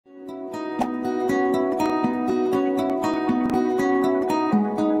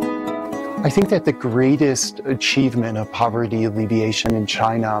I think that the greatest achievement of poverty alleviation in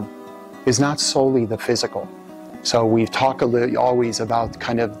China is not solely the physical. So we've talked always about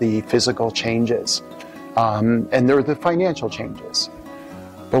kind of the physical changes, and there are the financial changes.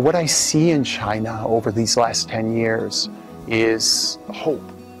 But what I see in China over these last 10 years is hope,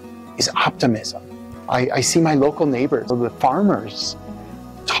 is optimism. I see my local neighbors, the farmers,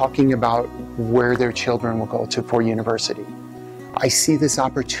 talking about where their children will go to for university. I see this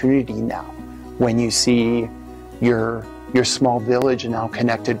opportunity now when you see your small village now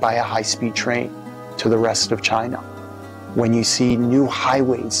connected by a high-speed train to the rest of China. When you see new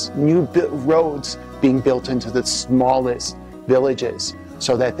highways, new roads being built into the smallest villages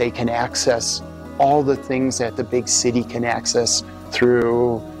so that they can access all the things that the big city can access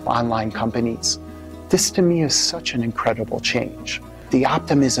through online companies. This to me is such an incredible change. The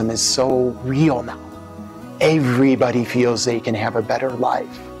optimism is so real now. Everybody feels they can have a better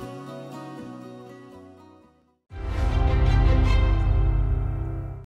life.